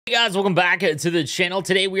Hey guys, welcome back to the channel.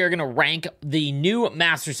 Today we are going to rank the new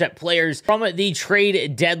Master Set players from the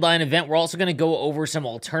trade deadline event. We're also going to go over some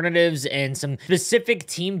alternatives and some specific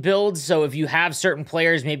team builds. So if you have certain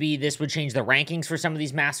players, maybe this would change the rankings for some of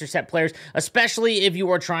these Master Set players, especially if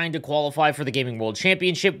you are trying to qualify for the Gaming World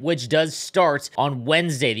Championship, which does start on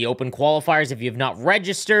Wednesday, the open qualifiers. If you have not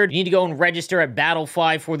registered, you need to go and register at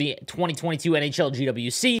Battlefy for the 2022 NHL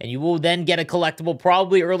GWC, and you will then get a collectible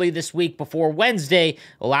probably early this week before Wednesday,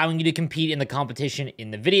 allowing you to compete in the competition in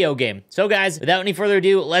the video game. So guys, without any further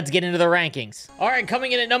ado, let's get into the rankings. All right,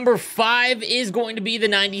 coming in at number 5 is going to be the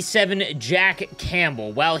 97 Jack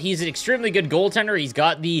Campbell. While he's an extremely good goaltender, he's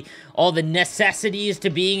got all the necessities to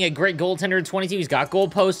being a great goaltender in 22. He's got goal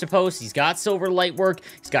post to post, he's got silver light work,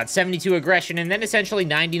 he's got 72 aggression, and then essentially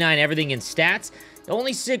 99 everything in stats.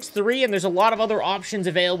 Only 6'3", and there's a lot of other options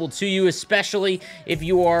available to you, especially if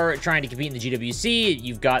you are trying to compete in the GWC.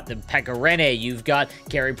 You've got the Pekka Rinne, you've got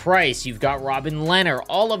Carey Price, you've got Robin Lehner.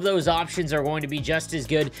 All of those options are going to be just as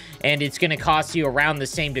good, and it's going to cost you around the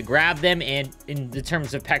same to grab them. And in the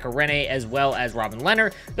terms of Pekka Rinne as well as Robin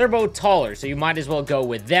Lehner, they're both taller, so you might as well go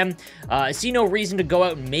with them. I see no reason to go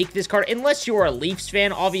out and make this card, unless you're a Leafs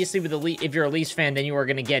fan. Obviously, if you're a Leafs fan, then you are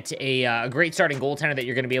going to get a great starting goaltender that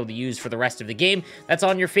you're going to be able to use for the rest of the game. That's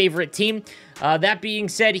on your favorite team. That being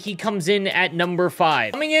said, he comes in at number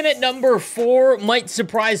 5. Coming in at number 4 might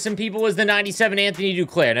surprise some people is the 97 Anthony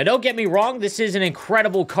Duclair. Now, don't get me wrong, this is an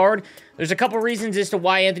incredible card. There's a couple reasons as to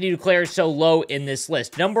why Anthony Duclair is so low in this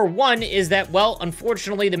list. Number 1 is that, well,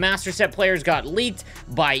 unfortunately, the Master Set players got leaked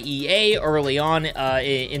by EA early on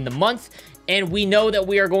in the month. And we know that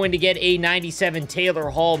we are going to get a 97 Taylor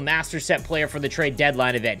Hall Master Set player for the trade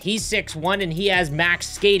deadline event. He's 6'1", and he has max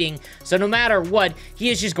skating, so no matter what, he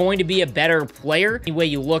is just going to be a better player, any way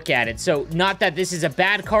you look at it. So not that this is a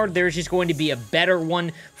bad card, there's just going to be a better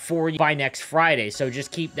one for you by next Friday, so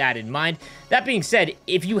just keep that in mind. That being said,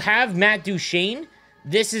 if you have Matt Duchene,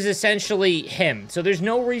 this is essentially him. So there's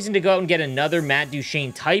no reason to go out and get another Matt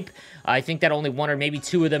Duchene type. I think that only one or maybe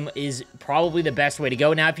two of them is probably the best way to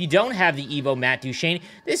go. Now, if you don't have the Evo Matt Duchene,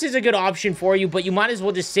 this is a good option for you, but you might as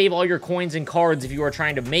well just save all your coins and cards if you are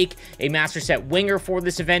trying to make a Master Set winger for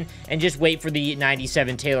this event and just wait for the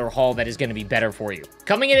 97 Taylor Hall that is going to be better for you.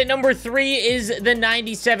 Coming in at number 3 is the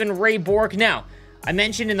 97 Ray Bourque. Now, I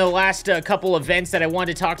mentioned in the last couple events that I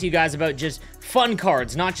wanted to talk to you guys about just fun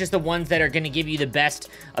cards, not just the ones that are going to give you the best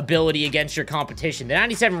ability against your competition. The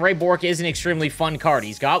 97 Ray Bourque is an extremely fun card.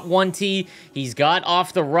 He's got 1T, he's got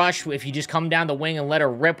off the rush if you just come down the wing and let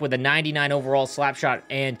her rip with a 99 overall slap shot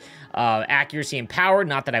and accuracy and power.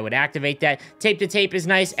 Not that I would activate that. Tape to tape is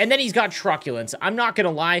nice. And then he's got truculence. I'm not going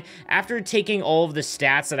to lie, after taking all of the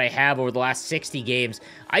stats that I have over the last 60 games,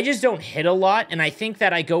 I just don't hit a lot, and I think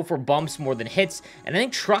that I go for bumps more than hits, and I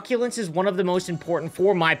think truculence is one of the most important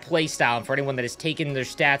for my play style. And for anyone that has taken their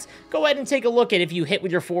stats, go ahead and take a look at if you hit with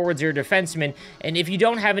your forwards or your defensemen, and if you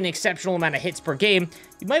don't have an exceptional amount of hits per game,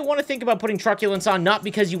 you might want to think about putting truculence on, not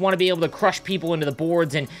because you want to be able to crush people into the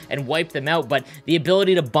boards and wipe them out, but the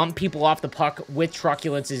ability to bump people off the puck with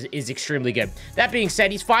truculence is extremely good. That being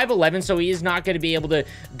said, he's 5'11", so he is not going to be able to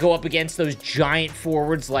go up against those giant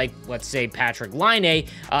forwards like, let's say, Patrik Laine,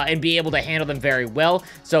 and be able to handle them very well.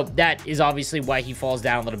 So that is obviously why he falls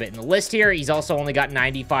down a little bit in the list here. He's also only got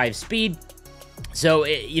 95 speed. So,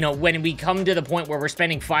 you know, when we come to the point where we're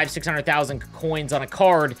spending 500,000-600,000 coins on a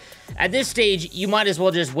card, at this stage, you might as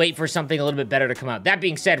well just wait for something a little bit better to come out. That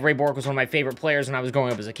being said, Ray Bourque was one of my favorite players when I was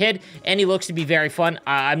growing up as a kid, and he looks to be very fun.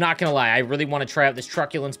 I'm not going to lie, I really want to try out this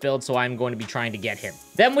truculence build, so I'm going to be trying to get him.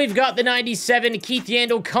 Then we've got the 97 Keith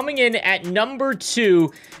Yandle coming in at number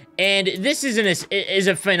 2. And this is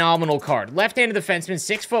a phenomenal card. Left-handed defenseman,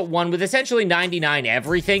 6'1", with essentially 99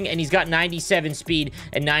 everything, and he's got 97 speed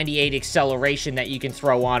and 98 acceleration that you can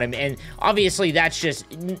throw on him. And obviously, that's just,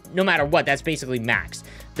 no matter what, that's basically max.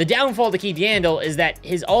 The downfall to Keith Yandle is that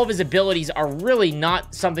all of his abilities are really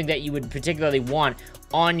not something that you would particularly want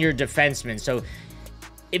on your defenseman. So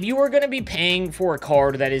if you are going to be paying for a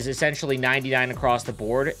card that is essentially 99 across the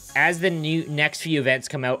board, as the next few events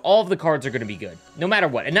come out, all of the cards are going to be good, no matter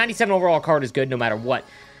what. A 97 overall card is good no matter what.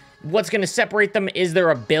 What's going to separate them is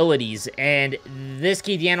their abilities, and this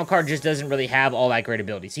Keith Yandle card just doesn't really have all that great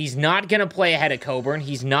abilities. He's not going to play ahead of Coburn.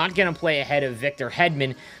 He's not going to play ahead of Victor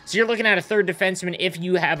Hedman, so you're looking at a third defenseman if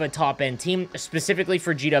you have a top-end team, specifically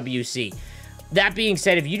for GWC. That being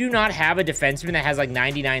said, if you do not have a defenseman that has like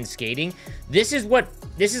 99 skating, this is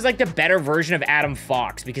like the better version of Adam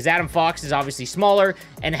Fox, because Adam Fox is obviously smaller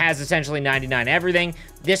and has essentially 99 everything.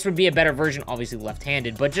 This would be a better version, obviously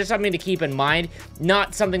left-handed, but just something to keep in mind.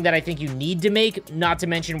 Not something that I think you need to make, not to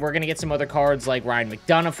mention we're going to get some other cards like Ryan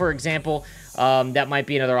McDonough, for example, that might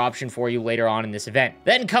be another option for you later on in this event.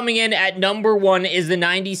 Then coming in at number 1 is the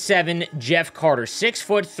 97 Jeff Carter,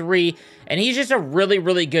 6'3", and he's just a really,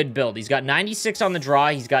 really good build. He's got 96 on the draw.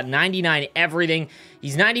 He's got 99 everything.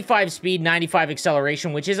 He's 95 speed, 95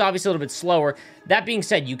 acceleration, which is obviously a little bit slower. That being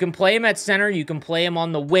said, you can play him at center. You can play him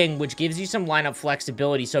on the wing, which gives you some lineup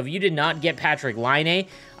flexibility. So if you did not get Patrik Laine,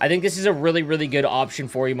 I think this is a really, really good option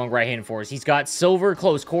for you among right-handed forwards. He's got silver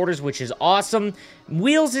close quarters, which is awesome.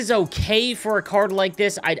 Wheels is okay for a card like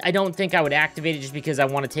this. I don't think I would activate it just because I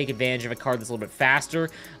want to take advantage of a card that's a little bit faster.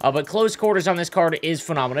 But close quarters on this card is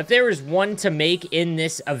phenomenal. If there is one to make in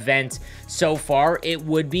this event so far, it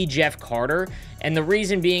would be Jeff Carter. And the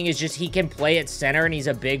reason being is just he can play at center and he's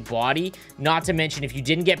a big body. Not to mention, if you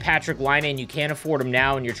didn't get Patrik Laine and you can't afford him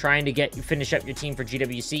now and you're trying to finish up your team for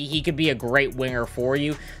GWC, he could be a great winger for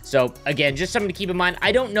you. So again, just something to keep in mind.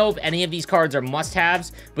 I don't know if any of these cards are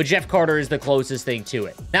must-haves, but Jeff Carter is the closest thing to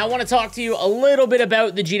it. Now I want to talk to you a little bit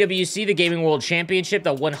about the GWC, the Gaming World Championship,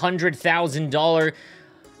 the $100,000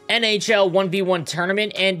 NHL 1v1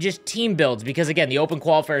 tournament, and just team builds, because again, the open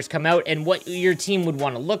qualifiers come out and what your team would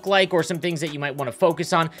want to look like, or some things that you might want to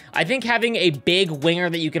focus on. I think having a big winger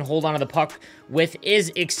that you can hold onto the puck with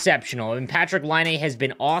is exceptional, and Patrik Laine has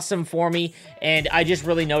been awesome for me, and I just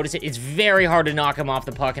really notice it. It's very hard to knock him off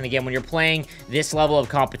the puck, and again, when you're playing this level of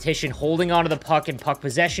competition, holding onto the puck and puck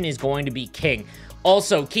possession is going to be king.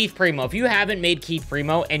 Also, Keith Primeau. If you haven't made Keith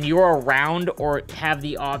Primeau and you're around or have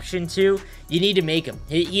the option to, you need to make him.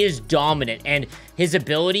 He is dominant, and his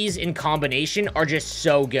abilities in combination are just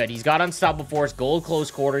so good. He's got unstoppable force, goal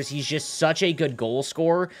close quarters. He's just such a good goal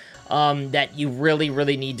scorer that you really,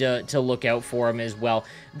 really need to look out for him as well.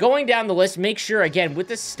 Going down the list, make sure, again, with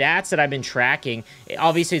the stats that I've been tracking,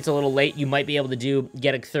 obviously it's a little late. You might be able to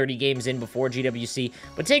get 30 games in before GWC,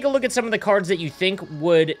 but take a look at some of the cards that you think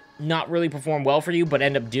would not really perform well for you, but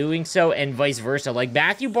end up doing so, and vice versa. Like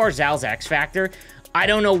Matthew Barzal's X Factor, I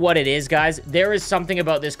don't know what it is, guys. There is something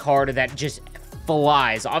about this card that just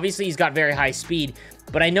flies. Obviously, he's got very high speed,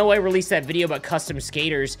 but I know I released that video about custom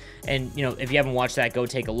skaters, and, you know, if you haven't watched that, go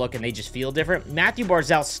take a look, and they just feel different. Matthew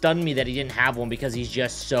Barzal stunned me that he didn't have one because he's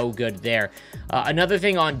just so good there. Another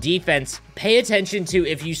thing on defense, pay attention to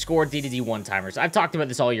if you scored D2D one-timers. I've talked about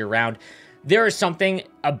this all year round. There is something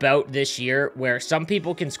about this year where some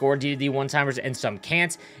people can score D2D one-timers and some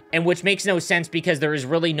can't, and which makes no sense because there is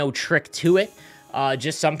really no trick to it.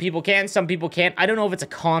 Just some people can, some people can't. I don't know if it's a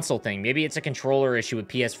console thing. Maybe it's a controller issue with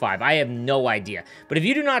PS5. I have no idea. But if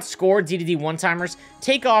you do not score D2D one-timers,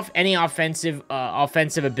 take off any offensive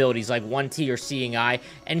abilities like 1T or Seeing Eye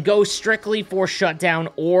and go strictly for Shutdown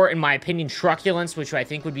or, in my opinion, Truculence, which I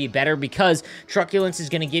think would be better because Truculence is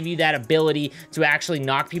going to give you that ability to actually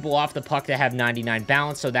knock people off the puck that have 99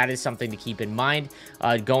 balance. So that is something to keep in mind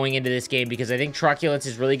going into this game, because I think Truculence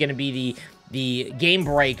is really going to be the game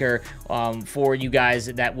breaker for you guys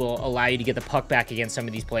that will allow you to get the puck back against some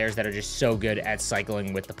of these players that are just so good at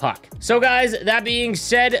cycling with the puck. So guys, that being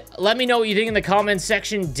said, let me know what you think in the comments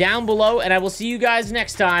section down below, and I will see you guys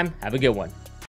next time. Have a good one.